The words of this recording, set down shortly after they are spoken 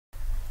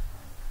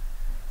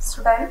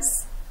Students,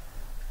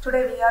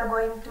 today we are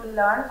going to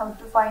learn how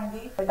to find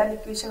the Friedel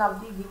equation of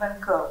the given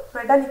curve.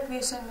 Friedel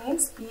equation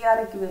means PR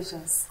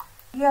equations.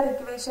 PR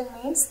equation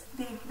means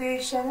the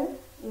equation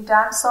in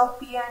terms of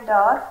P and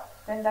R,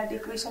 then that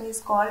equation is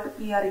called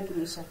PR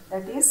equation.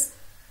 That is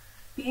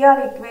PR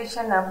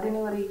equation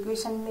அப்படினு ஒரு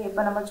equation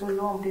எப்ப நம்ம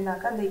சொல்லுவோம்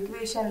அப்படினாக்க அந்த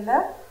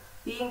equationல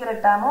Pங்கிற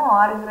டேமும்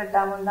Rங்கிற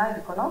டேமும் தான்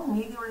இருக்கணும்.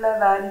 மீதி உள்ள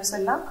வேல்யூஸ்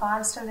எல்லாம்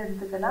கான்ஸ்டன்ட்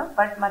எடுத்துக்கலாம்.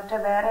 பட் மற்ற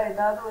வேற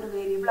ஏதாவது ஒரு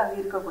வேரியபிள்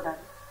அங்க இருக்க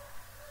கூடாது.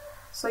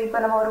 சோ இப்போ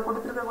நம்ம ஒரு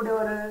கொடுத்திருக்கக்கூடிய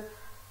ஒரு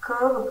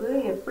கர்வுக்கு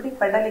எப்படி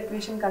பெடல்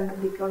ஈக்குவேஷன்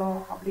கண்டுபிடிக்கணும்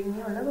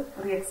அப்படினு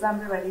ஒரு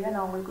எக்ஸாம்பிள் வழியா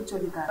நான் உங்களுக்கு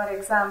சொல்லி தரேன். For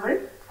example,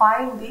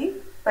 find the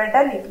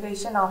pedal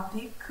equation of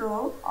the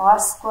curve r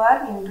square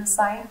into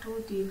sin 2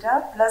 theta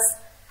plus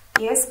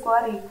a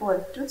square equal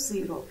to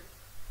 0.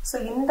 So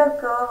இந்த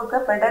கர்வுக்கு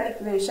பெடல்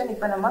ஈக்குவேஷன்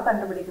இப்போ நம்ம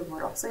கண்டுபிடிக்க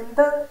போறோம். சோ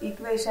இந்த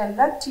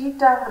ஈக்குவேஷன்ல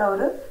தீட்டாங்கற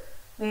ஒரு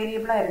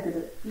வேரியபிளா இருக்குது.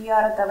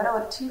 pr தவிர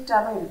ஒரு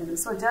தீட்டாவும் இருக்குது.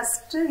 So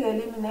just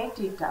eliminate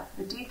theta.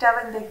 இந்த தீட்டாவை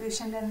இந்த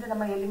ஈக்குவேஷன்ல இருந்து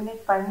நம்ம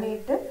எலிமினேட்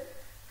பண்ணிட்டு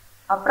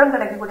அப்புறம்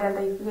கிடைக்கக்கூடிய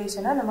அந்த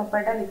ஈக்குவேஷனை நம்ம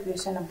பெடல்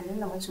ஈக்குவேஷன்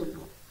அப்படினு நம்ம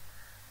சொல்லுவோம்.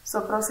 சோ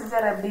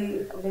ப்ரொசீஜர் எப்படி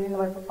அப்படினு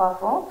நம்ம இப்ப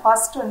பார்ப்போம்.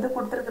 ஃபர்ஸ்ட்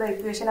கொடுத்திருக்கிற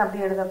ஈக்குவேஷன்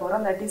அப்படியே எழுத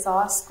போறோம். That is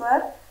r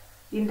square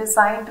into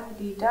sin 2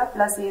 theta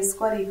plus a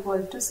square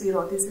equal to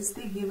 0. This is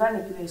the given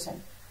equation.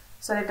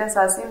 So let us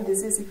assume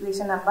this is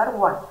equation number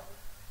 1.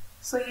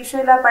 So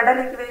usually pedal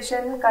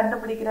equation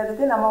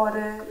கண்டுபிடிக்கிறதுக்கு நம்ம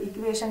ஒரு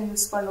equation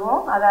use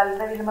பண்ணுவோம். அது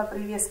already நம்ம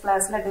previous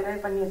classல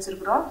derive பண்ணி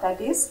வச்சிருக்கோம். That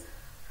is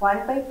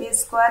 1 by p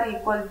square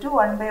equal to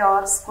 1 by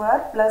r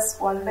square plus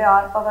 1 by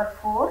r power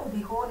 4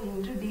 the whole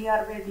into dr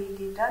by d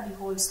theta the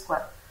whole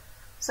square.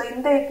 So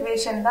இந்த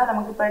equation தான்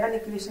நமக்கு pedal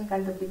equation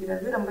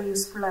கண்டுபிடிக்கிறது ரொம்ப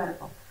யூஸ்ஃபுல்லா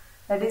இருக்கும்.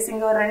 That is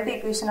இங்க ஒரு ரெண்டு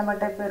equation நம்ம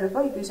டைப்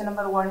இருக்கும். equation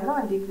number 1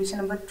 and equation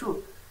number 2.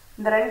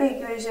 இந்த ரெண்டு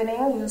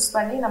equationையும் யூஸ்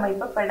பண்ணி நம்ம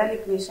இப்ப pedal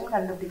equation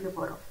கண்டுபிடிக்க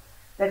போறோம்.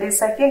 That is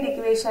second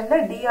equationல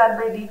dr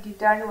by d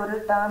theta ன்னு ஒரு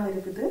term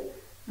இருக்குது.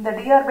 இந்த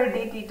dr by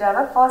d theta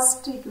why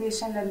first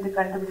equationல இருந்து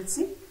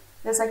கண்டுபிடிச்சி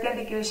இந்த second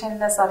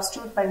equationல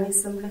substitute பண்ணி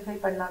simplify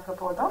பண்ணாக்க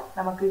போதும்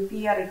நமக்கு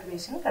PR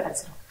equation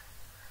கிடைச்சிரும்.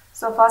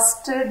 So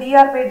first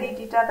dr by d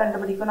theta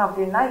கண்டுபிடிக்கணும்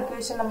அப்படினா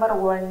equation number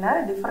 1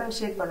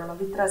 differentiate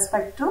பண்ணனும் with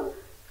respect to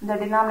the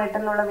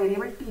denominatorல உள்ள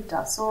variable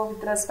theta. So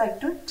with respect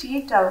to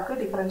theta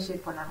வுக்கு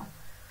differentiate பண்ணனும்.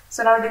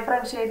 So now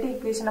differentiate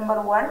equation number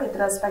 1 with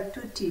respect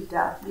to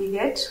theta. We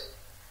get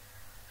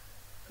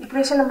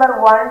equation number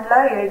 1 ல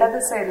இடது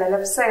சைடுல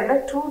left sideல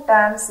two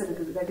terms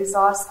இருக்குது. That is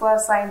r square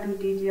sin 2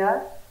 theta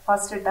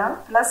first term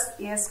plus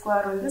a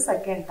square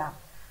second term.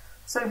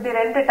 So இப்படி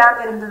ரெண்டு term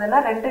இருந்ததுன்னா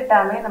ரெண்டு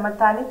term நம்ம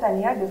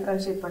தனித்தனியா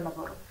differentiate பண்ண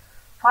போறோம்.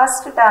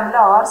 First termல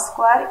r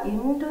square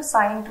into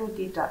sin 2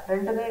 theta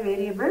ரெண்டுமே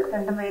வேரியபிள்,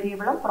 ரெண்டு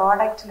வேரியபிளும்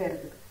ப்ராடக்ட்ல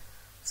இருக்குது.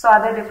 So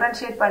அதை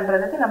differentiate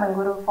பண்றதுக்கு நம்ம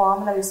இங்க ஒரு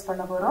ஃபார்முலா யூஸ்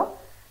பண்ண போறோம்.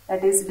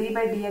 That is d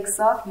by dx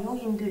of u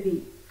into v.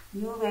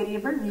 u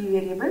variable, v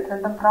variable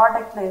ரெண்டும்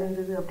ப்ராடக்ட்ல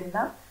இருந்தது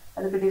அப்படினா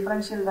அதுக்கு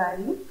differential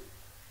value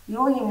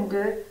u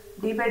into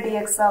d by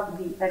dx of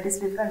v, that is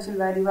differential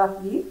value of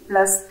v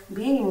plus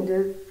v into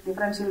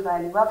differential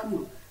value of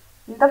u.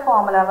 இந்த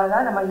ஃபார்முலாவை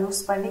தான் நம்ம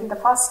use பண்ணி இந்த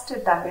ஃபர்ஸ்ட்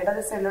டேர்ம்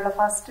இடது சைடுல உள்ள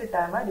ஃபர்ஸ்ட்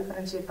டேர்மை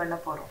டிஃபரன்ஷியேட் பண்ண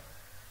போறோம்.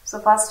 சோ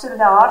ஃபர்ஸ்ட்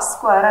இந்த r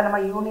ஸ்கொயரை நம்ம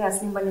u னி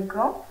அஸ்யூம்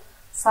பண்ணிக்கிறோம்.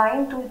 sin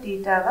 2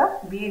 தீட்டாவை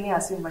v னி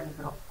அஸ்யூம்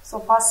பண்ணிக்கிறோம். சோ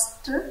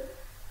ஃபர்ஸ்ட்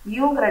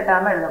u ங்கற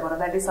டேர்மை எழுத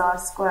போறோம். that is r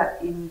square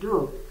into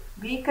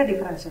v க்கு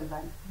டிஃபரன்ஷியல்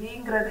வேல்யூ. v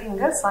ங்கிறது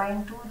இங்க sin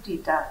 2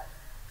 theta.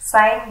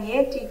 sin a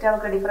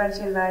தீட்டாவுக்கு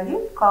differential value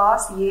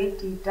cos a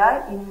theta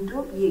into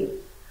a.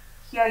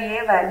 Here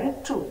a value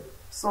 2.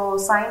 So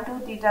sin 2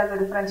 theta க்கு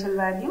differential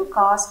value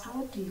cos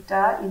 2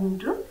 theta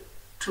into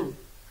 2.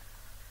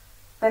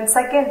 Then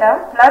second term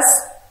plus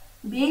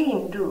b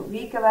into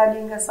v க்கு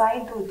value இங்க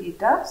sin 2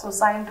 theta. So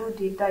sin 2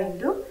 theta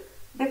into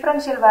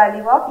differential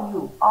value of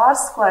u, r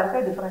square க்கு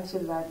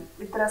differential value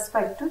with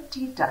respect to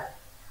theta.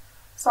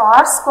 So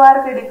r square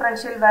க்கு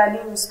differential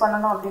value use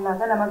பண்ணனும்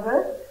அப்படினாக்க நமக்கு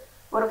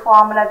ஒரு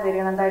formula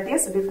தெரியணும். That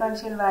is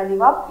differential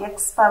value of x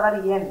power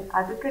n.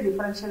 அதுக்கு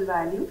differential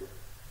value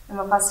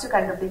நம்ம first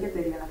கண்டுபிடிக்க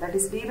தெரியணும். That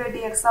is d by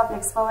dx of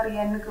x power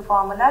n க்கு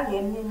formula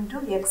n into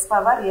x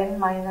power n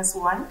minus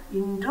 1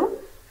 into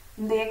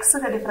இந்த x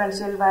க்கு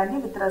differential value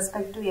with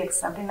respect to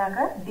x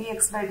அப்படினாக்க dx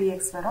by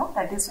dx வரும்.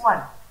 That is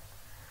 1.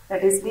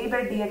 That is d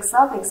by dx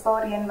of x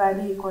power n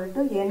value equal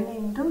to n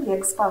into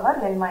x power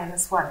n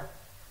minus 1.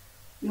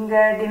 இங்க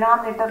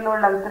டினாமினேட்டர்ல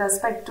உள்ள with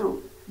respect to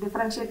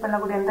differentiate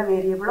பண்ணக்கூடிய எந்த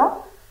வேரியபிளும்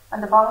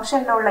அந்த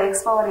ஃபங்க்ஷன்ல உள்ள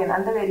x power n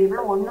அந்த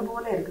வேரியபிள் ஒன்னு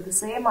போல இருக்குது,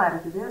 சேமா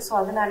இருக்குது. சோ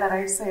அதனால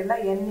ரைட் சைடுல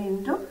n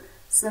into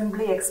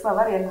simply x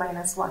power n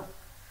minus 1.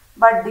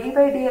 But d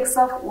by dx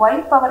of y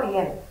power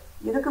n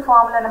இதுக்கு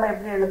ஃபார்முலா நம்ம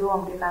எப்படி எழுதுவோம்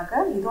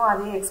அப்படினாக்க இதுவும்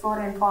அதே x power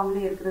n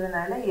ஃபார்முலா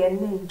இருக்குறதுனால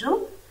n into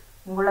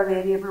இங்குள்ள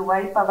variable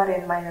y power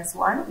n minus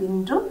 1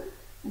 into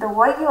the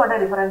y ஓட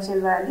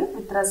differential value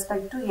with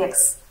respect to x.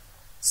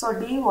 So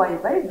dy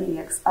by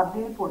dx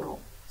அப்படினு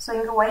போடுவோம். சோ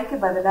இங்க y க்கு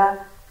பதிலா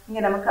இங்க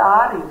நமக்கு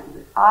r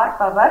இருக்குது. r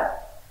பவர்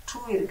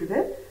 2 இருக்குது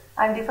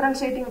and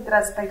differentiating with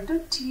respect to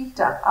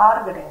theta r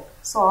கிடையாது.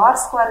 So r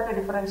square க்கு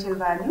differential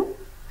value.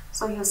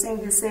 So using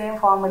the same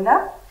formula,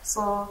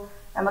 so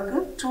நமக்கு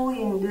 2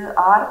 into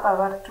r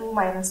power 2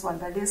 minus 1,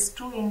 that is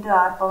 2 into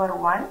r power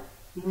 1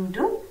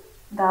 into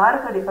the r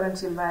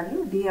differential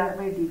value dr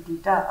by d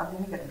theta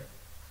அப்படின்னு கிடைக்கும்.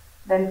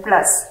 Then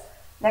plus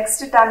next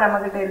term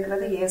நமக்கிட்ட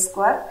இருக்கிறது a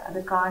square,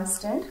 அது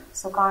constant,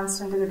 so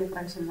constant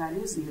differential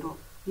value 0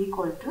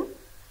 equal to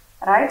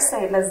right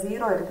sideல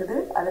 0 இருக்குது,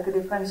 அதுக்கு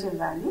differential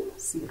value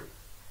 0.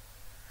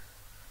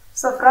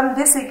 So from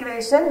this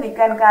equation we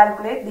can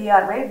calculate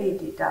dr by d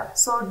theta.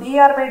 So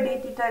dr by d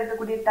theta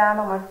இருக்கக்கூடிய term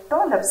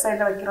மட்டும் left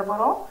sideல வைக்கிற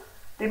போறோம்,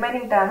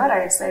 remaining term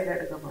right sideல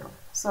எடுக்க போறோம்.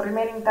 So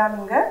remaining term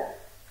இங்க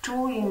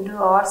 2 into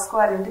r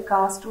square into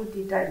cos 2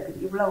 theta இருக்குது.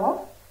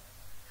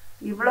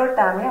 இவ்வளோ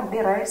term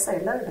அப்படியே right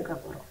sideல எடுக்க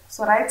போறோம்.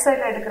 So right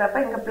sideல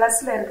எடுக்கிறப்ப இங்க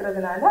plusல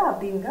இருக்கிறதுனால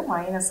அப்படி இங்க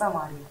மைனஸா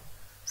மாறிடும்.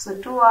 So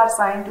 2r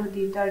sin 2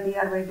 theta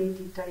dr by d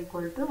theta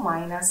equal to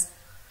minus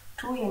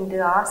 2 into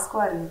r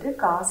square into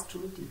cos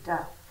 2 theta.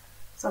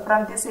 So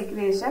from this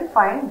equation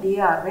find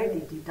dr by d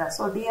theta.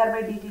 So dr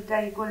by d theta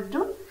equal to,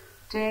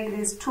 take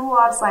this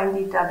 2r sin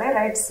theta by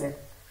right side.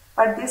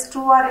 But this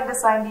 2r into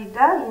sin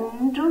theta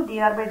into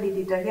dr by d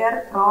theta. Here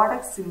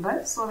product symbol.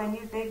 So when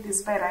you take this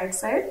by right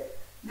side,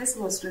 this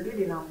goes to the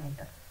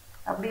denominator.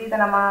 அப்படி இதை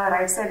நம்ம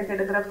right சைடுக்கு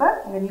எடுக்கிறப்ப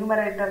இங்கே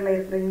நியூமரேட்டரில்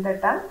இருக்கிற இந்த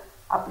term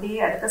அப்படியே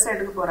அடுத்த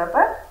சைடுக்கு போகிறப்ப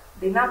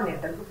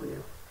டினாமினேட்டருக்கு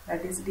போயிடும்.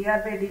 That is dr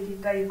by d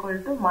theta equal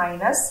to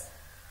minus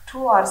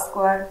 2r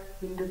square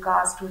into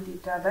cos 2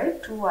 theta by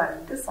 2r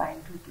into sin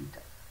 2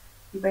 theta.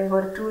 இப்போ இங்கே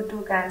ஒரு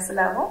 2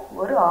 கேன்சல் ஆகும்,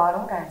 ஒரு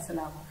rம்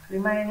கேன்சல் ஆகும்.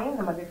 ரிமைனிங்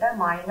நம்மக்கிட்ட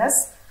minus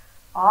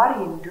r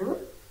into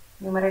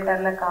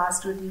நியூமரேட்டரில் cos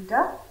 2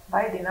 theta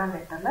by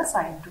denominatorல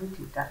sin 2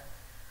 theta.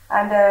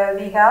 And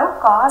we have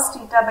cos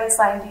theta by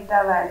sin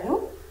theta value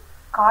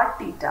cot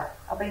theta.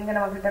 அப்போ இங்கே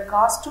நம்மக்கிட்ட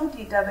cos 2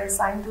 theta by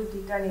sin 2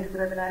 theta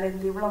இருக்கிறதுனால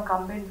இந்த இவ்வளோ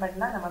கம்பைன்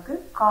பண்ணால் நமக்கு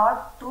cot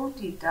 2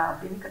 theta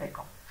அப்படின்னு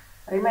கிடைக்கும்.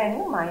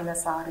 ரிமைனிங்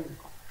minus r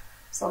இருக்கும்.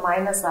 So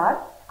minus r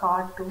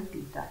cot 2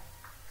 theta.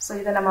 So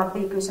இதை நம்ம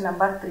அப்படி equation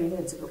number 3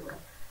 வச்சுக்க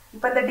போகிறோம்.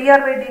 இப்போ இந்த dr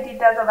by d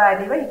theta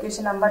வேல்யூவை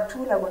equation number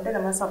 2ல கொண்டு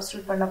நம்ம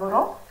substitute பண்ண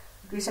போகிறோம்.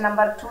 equation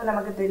number 2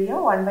 நமக்கு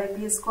தெரியும் 1 by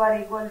p square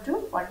equal to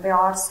 1 by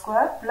r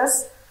square plus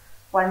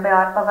 1 by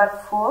r power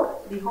 4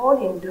 the whole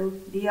into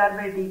dr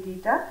by d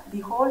theta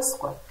the whole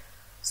square.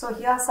 So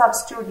here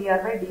substitute dr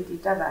by d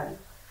theta value.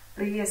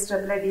 Previous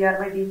stepல dr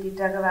by d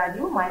theta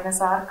value minus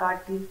r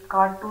cot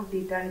 2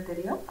 theta னு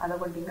தெரியும், அதை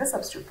கொண்டு இங்க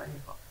substitute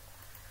பண்ணிப்போம்.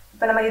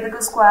 இப்போ நம்ம இதுக்கு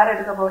square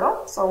எடுக்க போறோம்.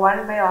 So 1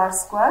 by r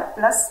square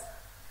plus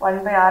 1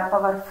 by r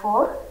power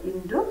 4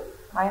 into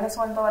minus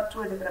 1 power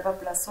 2 எடுக்கிறப்ப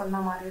plus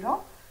 1 மாறிடும்.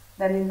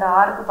 Then இந்த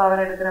r க்கு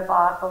பவர் எடுக்கிறப்ப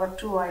r power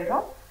 2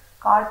 ஆயிடும்.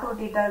 cot 2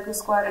 theta க்கு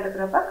ஸ்கொயர்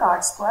எடுக்கிறப்ப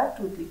cot square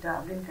 2 theta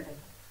அப்படின்னு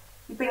கிடைக்கும்.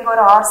 இப்போ இங்க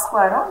ஒரு r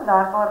ஸ்கொயரும் இந்த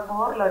r power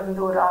 4ல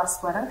இருந்து ஒரு r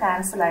ஸ்கொயரும்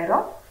கேன்சல்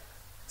ஆயிடும்.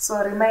 So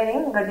remaining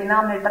இங்க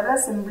denominatorல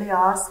simply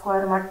r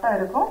square மட்டும்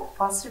இருக்கும்.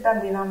 First term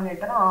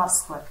denominator r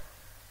square.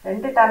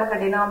 ரெண்டு டேர்முக்கு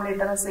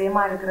டினாமினேட்டரும்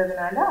சேமா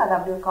இருக்கிறதுனால அதை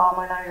அப்படியே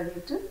காமனா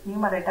எழுதிட்டு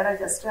நியூமரேட்டரை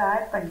ஜஸ்ட்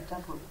ஆட் பண்ணிட்டா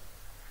போதும்.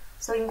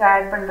 ஸோ இங்கே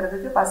ஆட்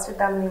பண்ணுறதுக்கு ஃபர்ஸ்ட்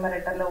டேர்ம்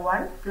நியூமரேட்டரில்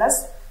 1 ப்ளஸ்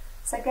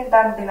செகண்ட்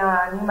டேர்ம்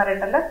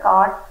நியூமரேட்டரில்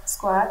காட்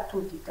ஸ்கொயர்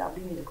 2 theta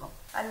அப்படின்னு இருக்கும்.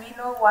 And we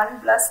know 1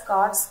 plus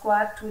cot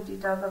square 2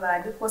 theta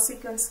value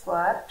cosecant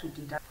square 2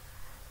 theta.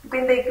 இப்போ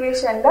இந்த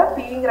equationல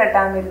pங்கிற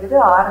டேர்ம் இருக்குது,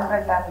 rங்கிற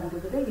டேர்ம்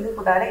இருக்குது, இது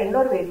கூட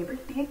இன்னொரு வேரியபிள்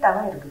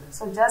தீட்டாவும் இருக்குது.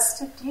 ஸோ ஜஸ்ட்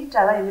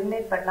தீட்டாவை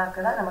எலிமினேட்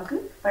பண்ணாக்கதான் நமக்கு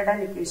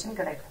பெடல் equation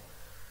கிடைக்கும்.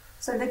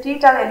 ஸோ இந்த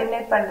தீட்டாவை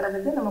எலிமினேட்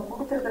பண்ணுறதுக்கு நம்ம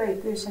கொடுத்துருக்கிற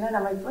equation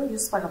நம்ம இப்போ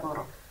யூஸ் பண்ண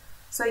போகிறோம்.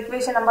 So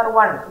equation number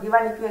 1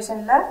 given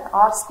equationல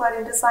r square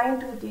into sin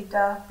 2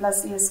 theta plus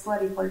a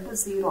square equal to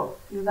 0.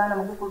 இதுதான்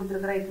நமக்கு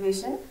கொடுத்துருக்கிற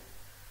equation.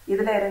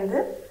 இதில் இருந்து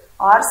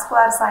r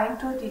square sin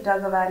 2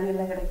 theta value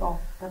என்ன கிடைக்கும்?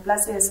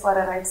 plus a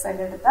square right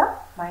side எடுத்தா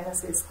minus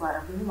a square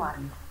அப்படின்னு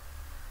மாறிடும்.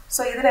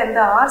 ஸோ இதில்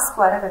இருந்து r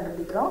square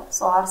கண்டுபிடிக்கிறோம்.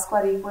 So r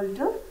square equal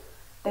to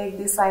take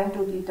the sin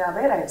 2 theta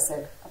by right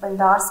side. அப்போ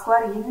இந்த r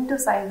square into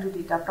sin 2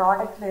 theta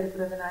ப்ராடக்ட்ல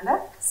இருக்கிறதுனால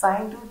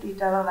sin 2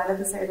 theta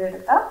வலது சைடு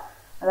எடுத்தா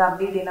அது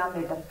அப்படியே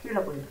டினாமினேட்டர்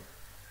கீழே போயிடும்.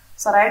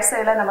 ஸோ ரைட்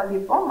சைடில் நமக்கு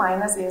இப்போ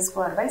minus a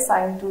square by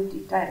sin 2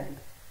 theta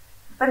இருக்குது.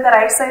 இப்போ இந்த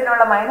ரைட் சைடில்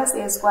உள்ள minus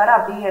a square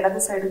அப்படியே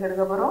இடது சைடுக்கு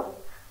எடுக்க போகிறோம்.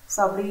 ஸோ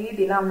அப்படியே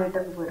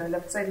டினாமினேட்டருக்கு போயிடும்.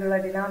 லெஃப்ட் சைடில் உள்ள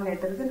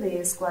டினாமினேட்டருக்கு இந்த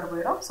a square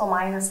போயிடும். ஸோ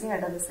மைனஸையும்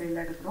இடது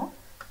சைடில் எடுக்கிறோம்.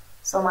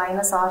 So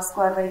minus r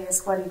square by a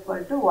square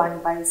equal to 1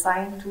 by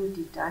sin 2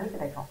 theta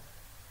கிடைக்கும்.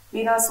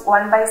 We know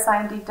 1 by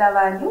sin theta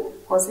value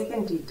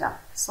cosecant theta.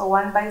 So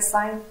 1 by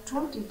sin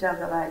 2 theta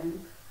value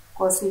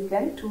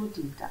cosecant 2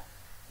 theta.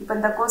 இப்போ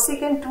இந்த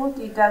cosecant 2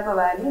 theta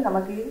value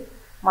நமக்கு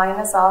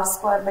minus r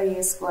square by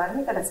a square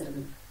னு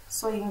கிடைச்சிருக்கு.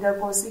 So இங்க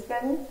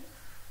cosecant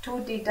 2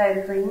 theta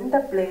இருக்கிற இந்த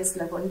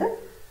பிளேஸ்ல கொண்டு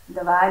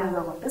இந்த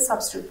வேல்யூவை கொண்டு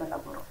சப்ஸ்டிட்யூட் பண்ண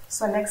போறோம்.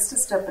 So next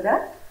stepல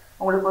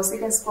உங்களுக்கு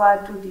cosecant square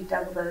 2 theta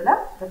க்கு பதிலா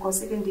இந்த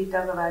cosecant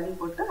theta வேல்யூ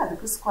போட்டு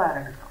அதுக்கு ஸ்கொயர்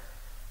எடுக்கிறோம்.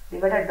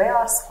 divided by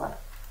r square.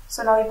 So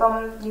now இப்போ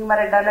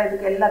நியூமரேட்டர்ல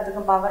இதுக்கு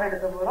எல்லாத்துக்கும் பவர்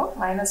எடுக்க போறோம்.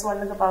 minus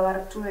 1க்கு பவர்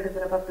 2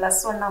 எடுக்கிறப்ப plus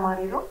 1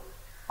 மாறிடும்.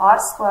 r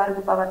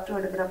ஸ்கொயருக்கு பவர் 2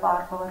 எடுக்கிறப்ப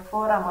r பவர்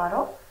 4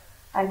 மாறும்.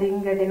 and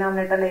இங்க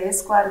டினாமினேட்டர்ல a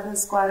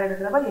ஸ்கொயருக்கு ஸ்கொயர்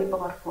எடுக்கிறப்ப a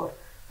power 4.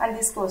 and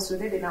this goes to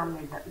the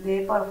denominator. the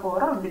a power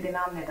 4 அப்படி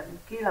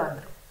டினாமினேட்டருக்கு கீழே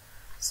வந்துடும்.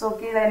 ஸோ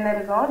கீழே என்ன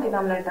இருக்கும்?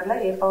 டினாமினேட்டர்ல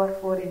a பவர்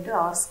 4 into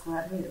r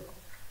ஸ்கொயர்னு இருக்கும்.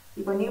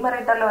 இப்போ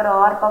நியூமரேட்டர்ல ஒரு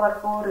r பவர்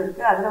 4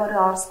 இருக்கு, அதுல ஒரு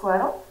r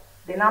ஸ்கொயரும்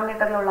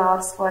டினாமினேட்டர்ல உள்ள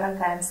r ஸ்கொயரும்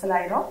கேன்சல்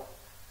ஆயிடும்.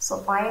 ஸோ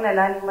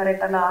ஃபைனலா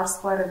நியூமரேட்டர்ல r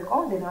ஸ்கொயர்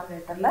இருக்கும்,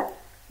 டினாமினேட்டர்ல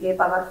a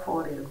பவர்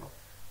 4 இருக்கும்.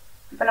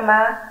 இப்போ நம்ம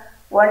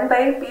 1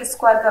 by p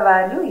square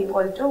value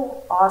equal to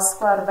r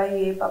square by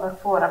a power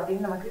 4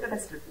 அப்படின்னு நமக்கு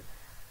கிடைச்சிருக்கு.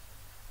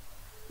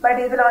 பட்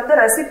இதுல வந்து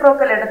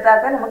ரெசிப்ரோக்கல்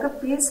எடுத்தாக்க நமக்கு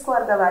p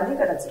ஸ்கொயர் வேல்யூ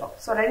கிடைச்சிரும்.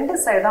 ஸோ ரெண்டு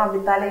சைடும்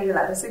அப்படி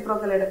தலைகளா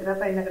ரெசிப்ரோக்கல்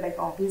எடுக்கிறப்ப என்ன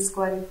கிடைக்கும்? p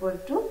square equal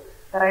to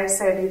right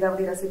side இது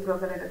அப்படி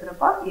ரெசிப்ரோக்கல்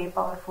எடுக்கிறப்ப a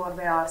power 4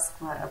 by r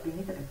square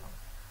அப்படின்னு கிடைக்கும்.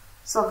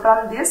 So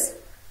from this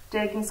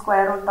taking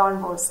square root on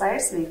both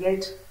sides we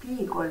get p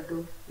equal to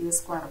a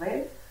square by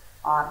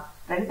r.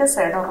 ரெண்டு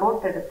சைடும்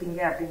ரூட் எடுத்தீங்க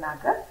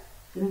அப்படின்னாக்க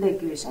இந்த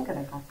ஈக்குவேஷன்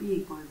கிடைக்கும், p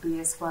equal to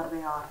a square by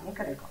r னு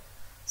கிடைக்கும்.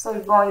 ஸோ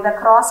இப்போ இதை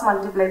கிராஸ்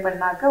மல்டிப்ளை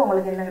பண்ணாக்க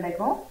உங்களுக்கு என்ன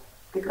கிடைக்கும்?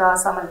 இப்படி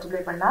கிராஸாக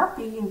மல்டிப்ளை பண்ணா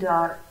p into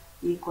r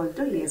equal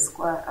to a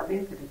square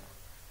அப்படின்னு கிடைக்கும்.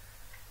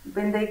 இப்போ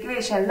இந்த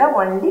ஈக்குவேஷன்ல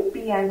ஒன்லி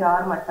p and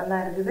r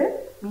மட்டும்தான் இருக்குது,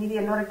 மீதி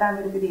இன்னொரு டேர்ம்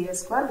இருக்குது a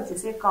square which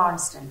is a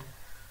constant.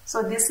 So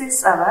this is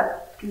our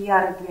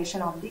PR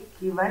equation of the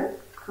given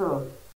curve.